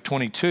chapter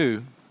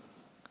 22.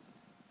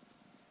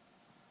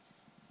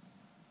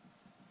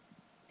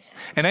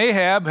 And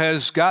Ahab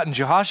has gotten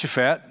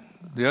Jehoshaphat,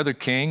 the other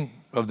king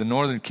of the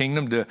northern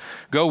kingdom, to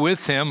go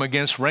with him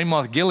against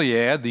Ramoth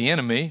Gilead, the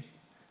enemy.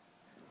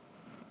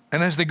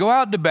 And as they go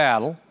out to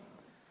battle,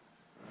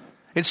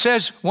 it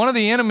says one of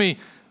the enemy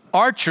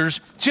archers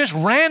just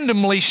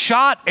randomly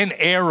shot an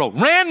arrow.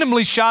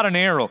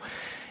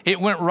 It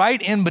went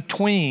right in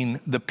between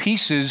the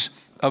pieces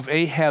of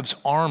Ahab's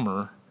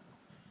armor,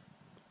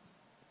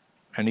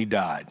 and he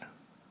died.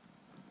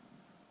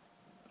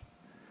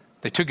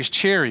 They took his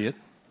chariot,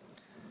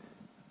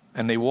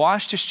 and they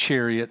washed his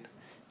chariot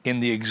in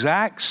the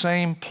exact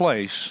same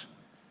place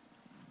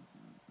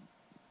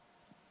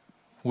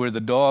where the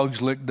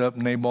dogs licked up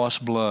Naboth's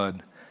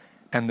blood,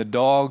 and the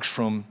dogs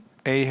from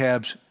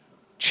Ahab's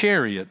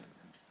chariot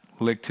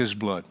licked his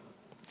blood.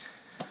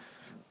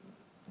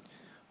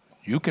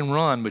 You can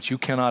run, but you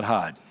cannot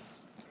hide.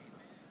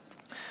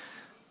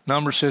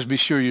 Numbers says, be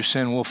sure your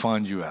sin will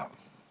find you out.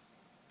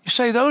 You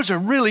say, those are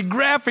really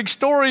graphic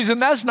stories, and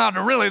that's not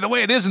really the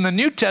way it is in the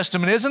New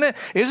Testament, isn't it?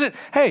 Is it?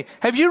 Hey,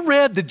 have you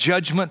read the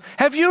judgment?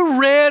 Have you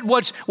read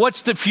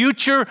what's the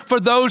future for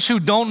those who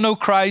don't know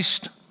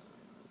Christ?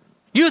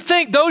 You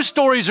think those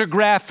stories are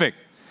graphic.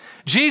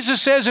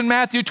 Jesus says in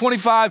Matthew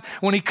 25,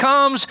 when he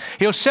comes,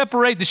 he'll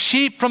separate the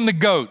sheep from the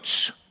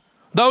goats,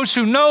 those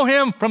who know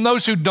him from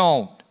those who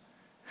don't.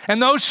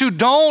 And those who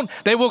don't,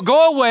 they will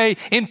go away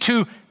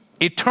into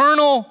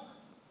eternal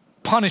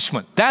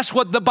punishment. That's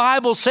what the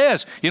Bible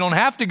says. You don't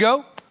have to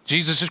go.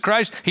 Jesus is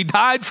Christ. He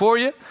died for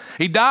you.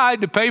 He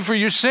died to pay for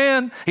your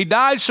sin. He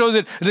died so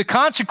that the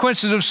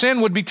consequences of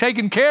sin would be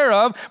taken care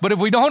of. But if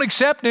we don't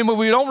accept him, if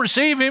we don't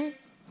receive him,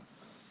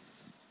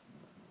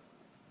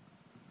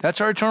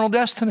 that's our eternal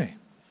destiny.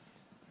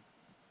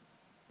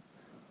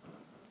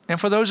 And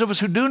for those of us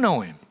who do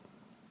know him,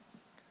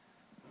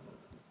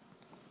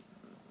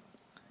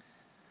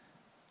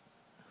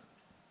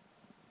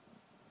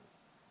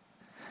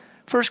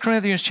 1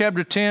 Corinthians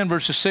chapter 10,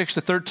 verses 6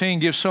 to 13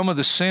 gives some of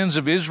the sins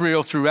of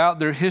Israel throughout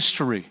their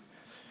history.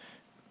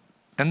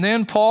 And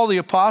then Paul the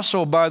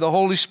apostle, by the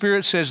Holy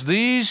Spirit, says,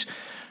 these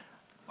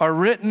are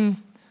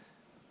written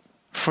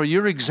for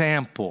your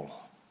example,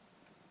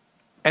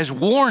 as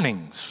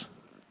warnings.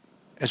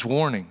 As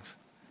warnings.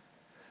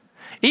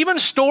 Even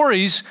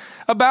stories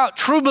about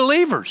true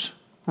believers,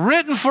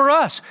 written for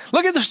us.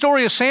 Look at the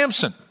story of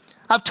Samson.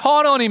 I've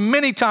taught on him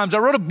many times. I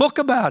wrote a book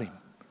about him.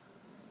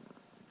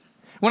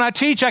 When I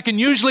teach, I can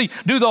usually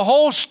do the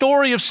whole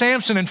story of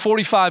Samson in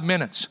 45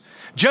 minutes.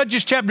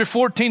 Judges chapter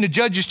 14 to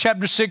Judges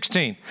chapter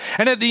 16.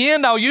 And at the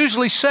end, I'll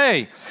usually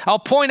say, I'll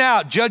point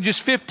out Judges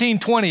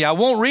 15:20. I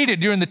won't read it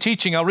during the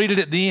teaching. I'll read it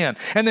at the end.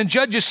 And then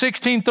Judges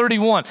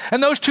 16:31.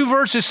 And those two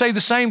verses say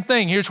the same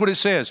thing. Here's what it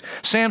says.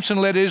 Samson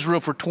led Israel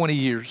for 20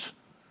 years.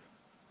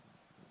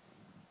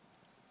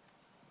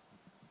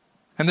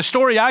 And the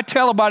story I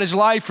tell about his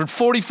life for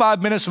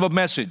 45 minutes of a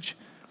message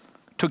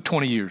took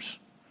 20 years.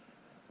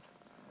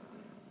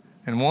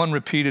 And one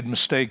repeated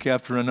mistake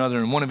after another,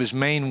 and one of his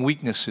main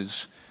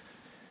weaknesses.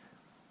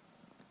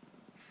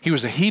 He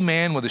was a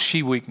he-man with a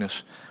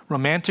she-weakness.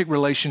 Romantic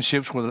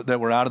relationships that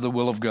were out of the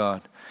will of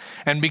God.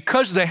 And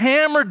because the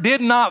hammer did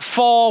not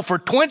fall for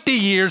 20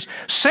 years,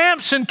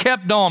 Samson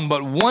kept on,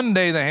 but one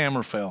day the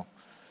hammer fell.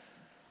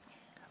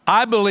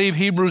 I believe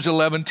Hebrews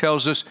 11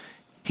 tells us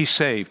he's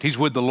saved. He's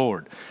with the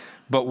Lord.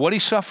 But what he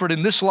suffered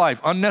in this life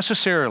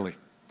unnecessarily.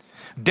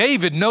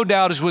 David, no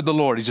doubt, is with the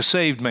Lord. He's a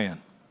saved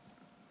man.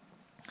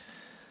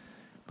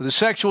 But the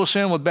sexual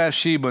sin with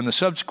Bathsheba and the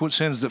subsequent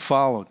sins that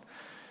followed,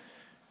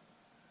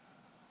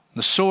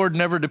 the sword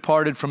never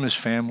departed from his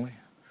family.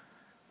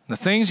 The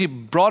things he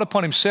brought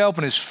upon himself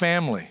and his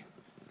family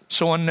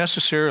so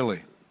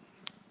unnecessarily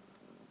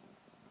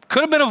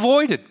could have been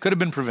avoided, could have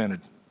been prevented.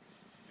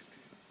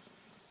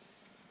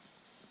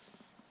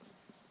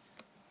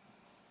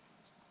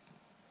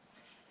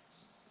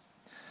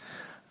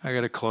 I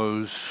got to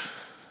close.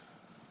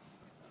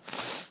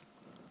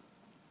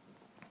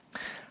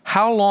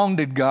 How long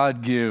did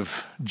God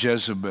give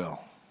Jezebel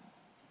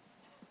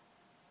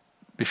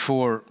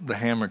before the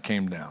hammer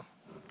came down?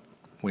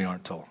 We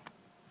aren't told.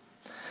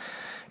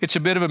 It's a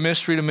bit of a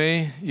mystery to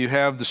me. You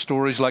have the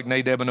stories like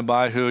Nadab and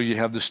Abihu. You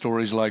have the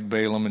stories like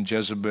Balaam and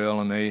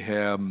Jezebel and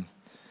Ahab. And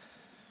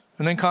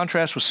then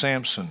contrast with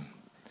Samson.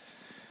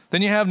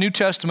 Then you have New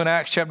Testament,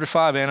 Acts chapter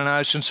 5,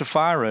 Ananias and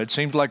Sapphira. It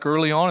seemed like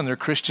early on in their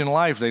Christian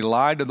life, they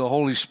lied to the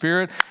Holy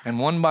Spirit, and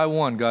one by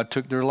one, God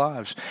took their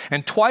lives.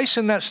 And twice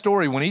in that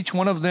story, when each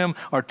one of them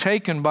are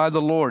taken by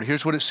the Lord,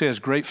 here's what it says,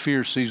 great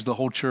fear seized the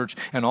whole church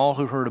and all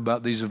who heard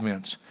about these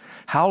events.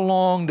 How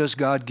long does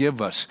God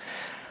give us?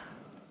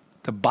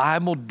 The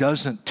Bible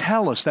doesn't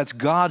tell us. That's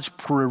God's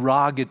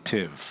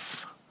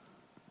prerogative.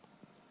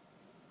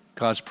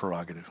 God's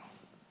prerogative.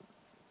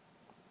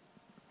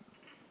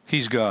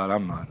 He's God,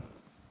 I'm not.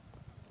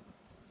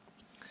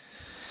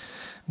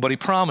 But he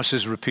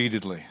promises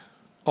repeatedly,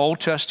 Old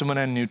Testament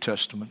and New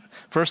Testament.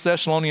 1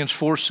 Thessalonians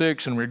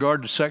 4:6, in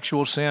regard to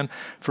sexual sin,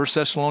 1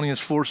 Thessalonians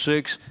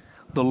 4:6,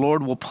 the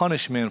Lord will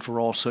punish men for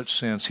all such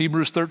sins.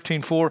 Hebrews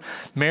 13:4,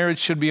 marriage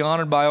should be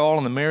honored by all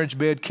and the marriage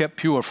bed kept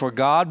pure, for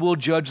God will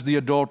judge the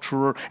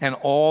adulterer and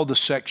all the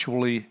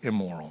sexually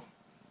immoral.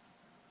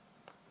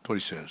 That's what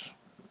he says.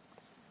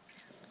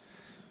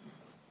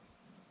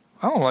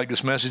 I don't like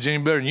this message any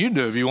better than you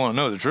do if you want to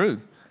know the truth.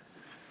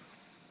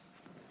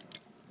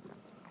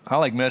 I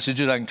like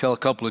messages. I can tell a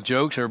couple of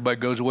jokes. Everybody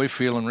goes away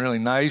feeling really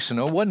nice. And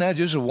oh, wasn't that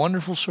just a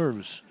wonderful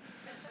service?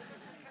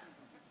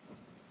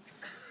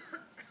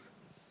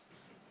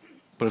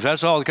 But if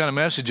that's all the kind of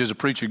messages a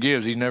preacher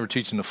gives, he's never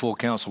teaching the full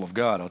counsel of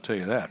God, I'll tell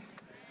you that.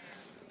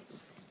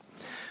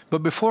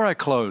 But before I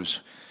close,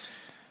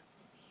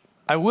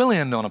 I will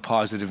end on a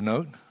positive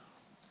note.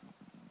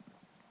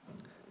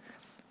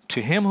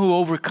 To him who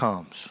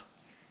overcomes,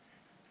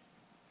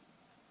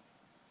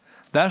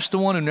 that's the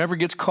one who never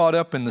gets caught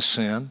up in the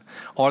sin,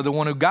 or the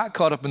one who got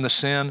caught up in the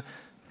sin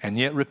and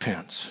yet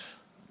repents.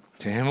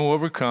 To him who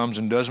overcomes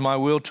and does my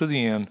will to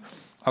the end,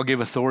 I'll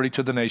give authority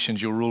to the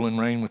nations. You'll rule and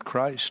reign with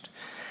Christ.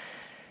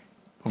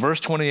 Verse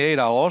 28,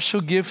 I'll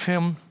also give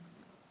him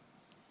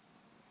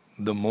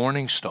the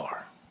morning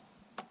star.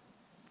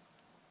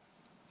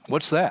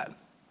 What's that?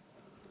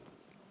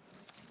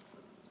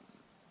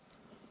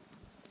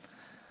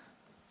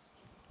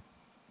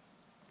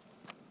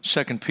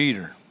 Second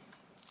Peter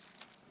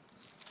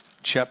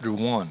chapter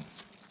 1,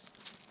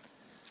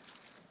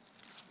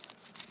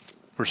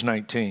 verse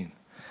 19.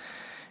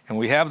 And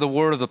we have the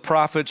word of the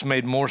prophets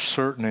made more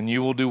certain, and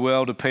you will do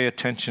well to pay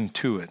attention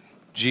to it.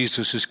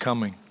 Jesus is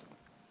coming.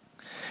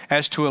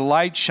 As to a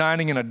light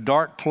shining in a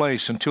dark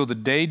place until the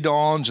day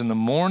dawns and the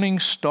morning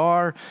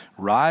star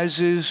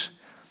rises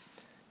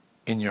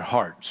in your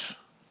hearts.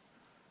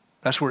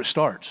 That's where it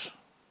starts.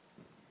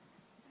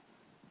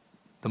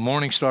 The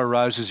morning star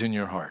rises in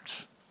your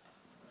hearts.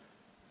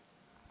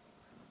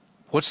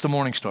 What's the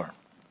morning star?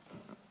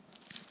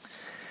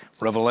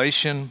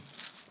 Revelation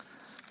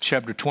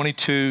chapter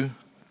 22,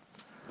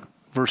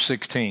 verse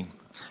 16.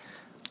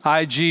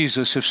 I,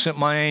 Jesus, have sent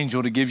my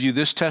angel to give you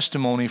this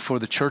testimony for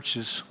the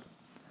churches.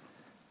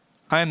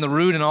 I am the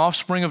root and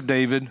offspring of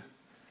David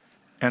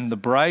and the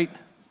bright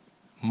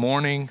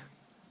morning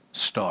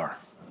star.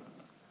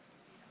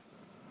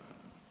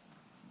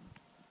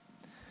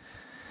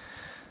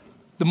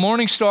 The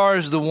morning star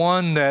is the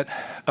one that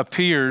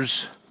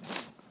appears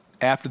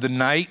after the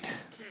night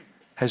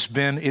has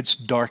been its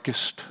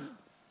darkest.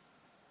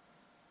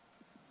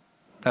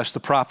 That's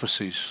the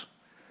prophecies.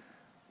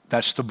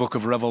 That's the book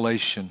of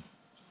Revelation.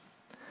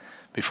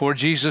 Before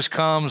Jesus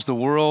comes, the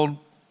world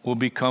will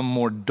become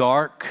more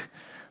dark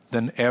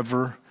than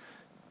ever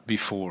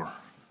before.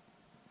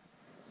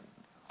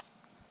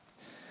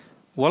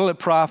 What will it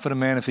profit a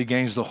man if he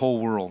gains the whole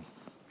world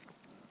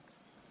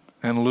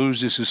and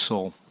loses his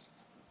soul?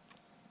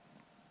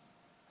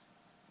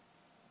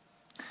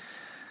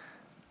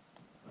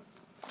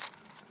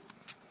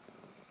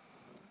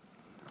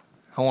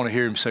 I want to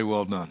hear him say,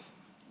 well done.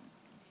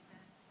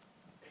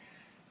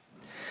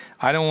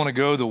 I don't want to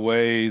go the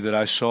way that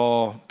I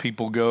saw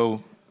people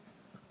go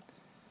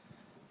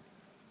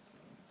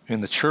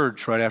in the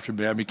church right after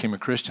I became a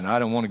Christian. I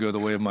don't want to go the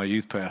way of my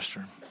youth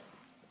pastor.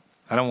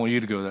 I don't want you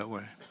to go that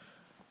way.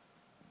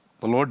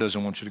 The Lord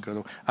doesn't want you to go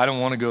that way. I don't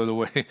want to go the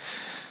way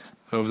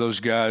of those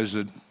guys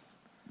that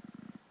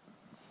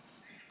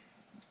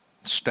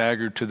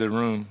staggered to their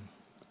room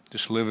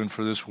just living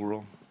for this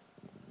world.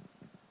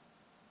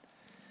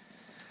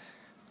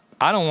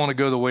 I don't want to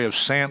go the way of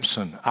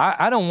Samson.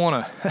 I don't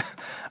want to.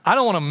 I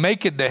don't want to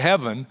make it to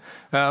heaven,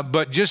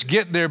 but just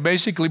get there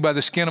basically by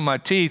the skin of my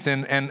teeth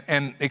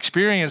and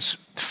experience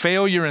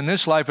failure in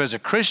this life as a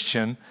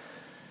Christian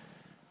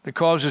that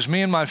causes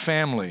me and my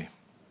family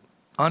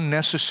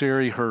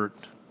unnecessary hurt,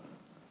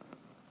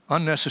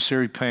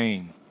 unnecessary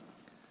pain,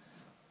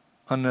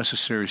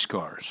 unnecessary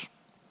scars.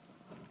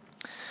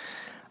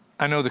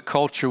 I know the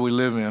culture we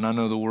live in. I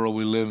know the world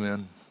we live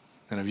in.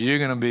 And if you're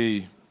going to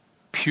be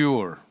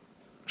pure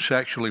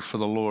sexually for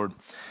the Lord,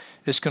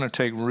 it's going to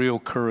take real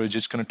courage.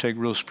 It's going to take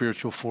real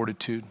spiritual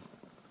fortitude.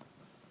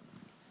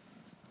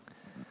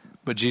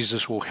 But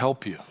Jesus will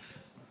help you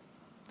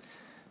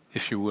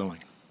if you're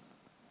willing.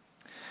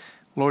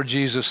 Lord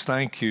Jesus,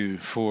 thank you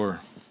for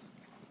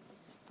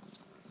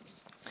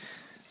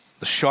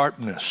the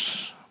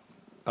sharpness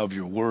of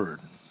your word.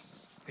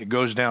 It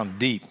goes down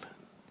deep.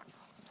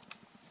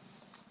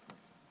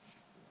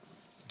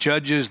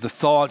 Judges the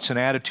thoughts and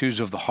attitudes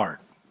of the heart.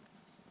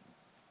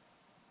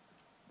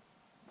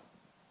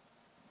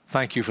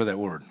 Thank you for that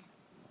word.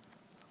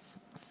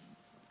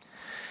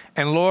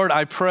 And Lord,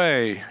 I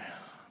pray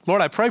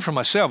for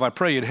myself. I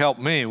pray you'd help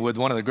me with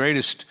one of the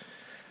greatest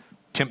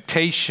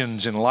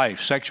temptations in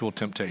life, sexual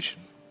temptation.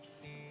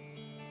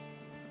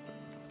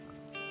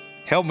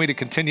 Help me to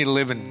continue to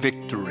live in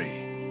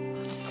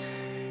victory.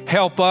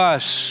 Help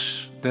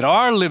us that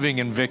are living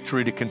in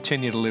victory to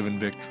continue to live in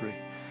victory.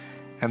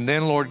 And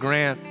then, Lord,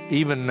 grant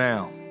even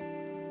now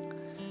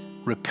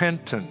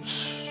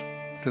repentance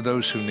to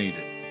those who need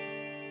it.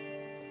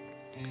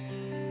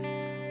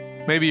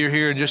 Maybe you're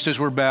here, and just as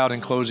we're bowed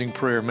in closing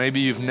prayer, maybe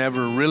you've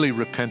never really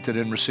repented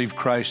and received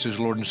Christ as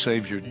Lord and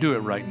Savior. Do it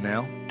right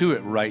now. Do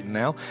it right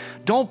now.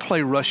 Don't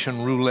play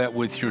Russian roulette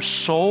with your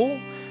soul.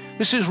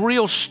 This is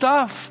real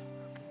stuff.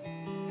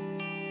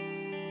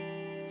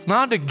 It's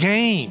not a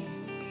game.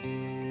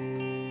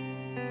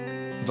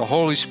 The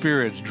Holy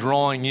Spirit's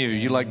drawing you.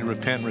 You like to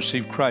repent and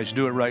receive Christ.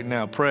 Do it right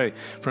now. Pray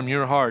from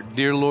your heart.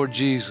 Dear Lord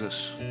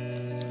Jesus,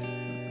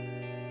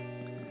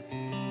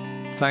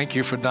 thank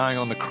you for dying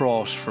on the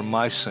cross for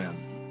my sin.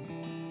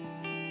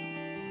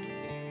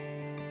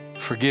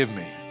 Forgive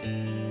me.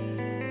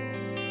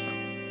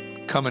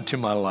 Come into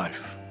my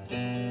life.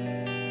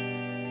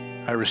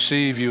 I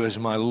receive you as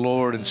my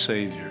Lord and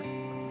Savior.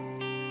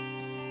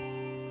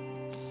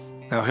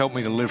 Now help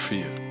me to live for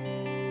you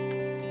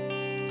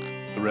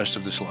the rest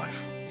of this life.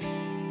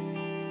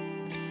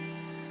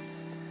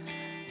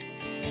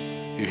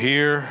 You're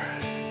here.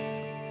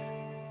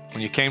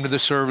 When you came to the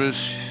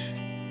service,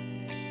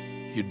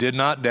 you did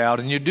not doubt,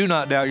 and you do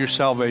not doubt your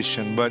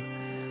salvation, but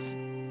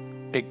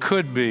it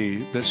could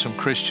be that some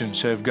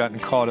Christians have gotten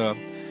caught up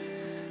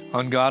in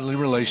ungodly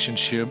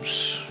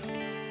relationships,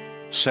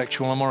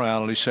 sexual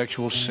immorality,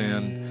 sexual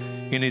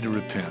sin. You need to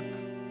repent.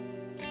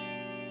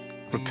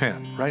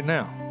 Repent right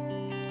now.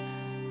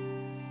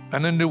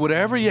 And then do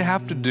whatever you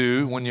have to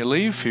do when you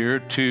leave here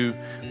to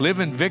live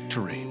in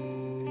victory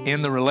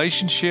in the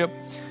relationship,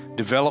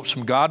 develop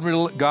some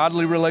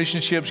godly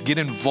relationships, get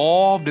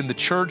involved in the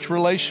church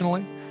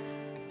relationally,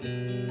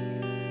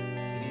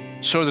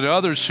 so that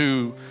others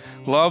who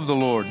love the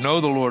Lord, know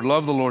the Lord,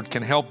 love the Lord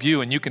can help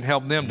you, and you can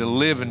help them to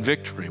live in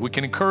victory. We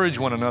can encourage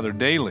one another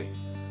daily.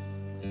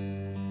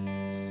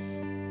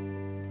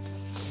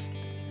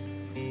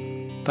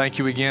 Thank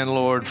you again,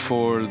 Lord,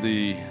 for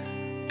the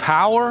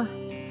power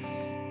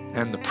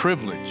and the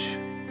privilege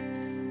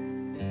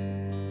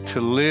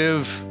to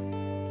live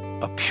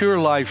a pure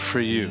life for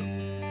you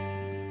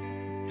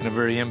in a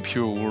very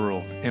impure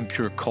world,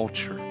 impure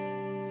culture.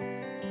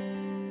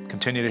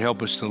 Continue to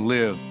help us to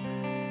live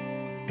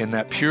in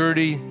that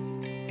purity,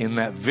 in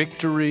that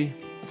victory.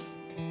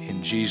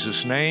 In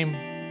Jesus' name,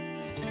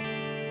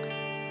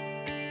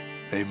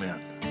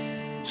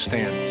 amen.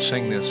 Stand,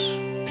 sing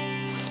this.